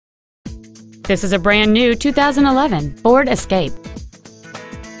This is a brand new 2011 Ford Escape.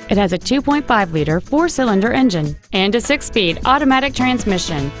 It has a 2.5-liter four-cylinder engine and a 6-speed automatic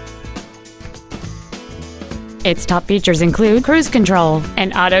transmission. Its top features include cruise control,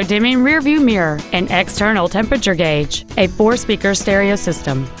 an auto-dimming rear-view mirror, an external temperature gauge, a 4-speaker stereo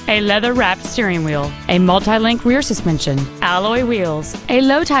system, a leather-wrapped steering wheel, a multi-link rear suspension, alloy wheels, a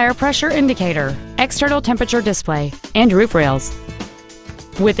low tire pressure indicator, external temperature display, and roof rails.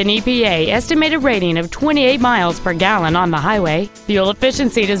 With an EPA estimated rating of 28 miles per gallon on the highway, fuel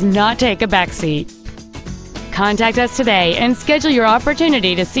efficiency does not take a backseat. Contact us today and schedule your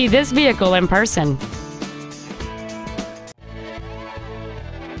opportunity to see this vehicle in person.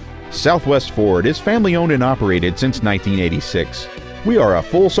 Southwest Ford is family-owned and operated since 1986. We are a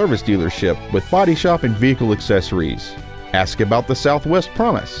full-service dealership with body shop and vehicle accessories. Ask about the Southwest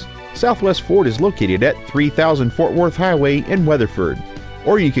Promise. Southwest Ford is located at 3000 Fort Worth Highway in Weatherford,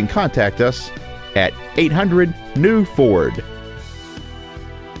 or you can contact us at 800-NEW-FORD.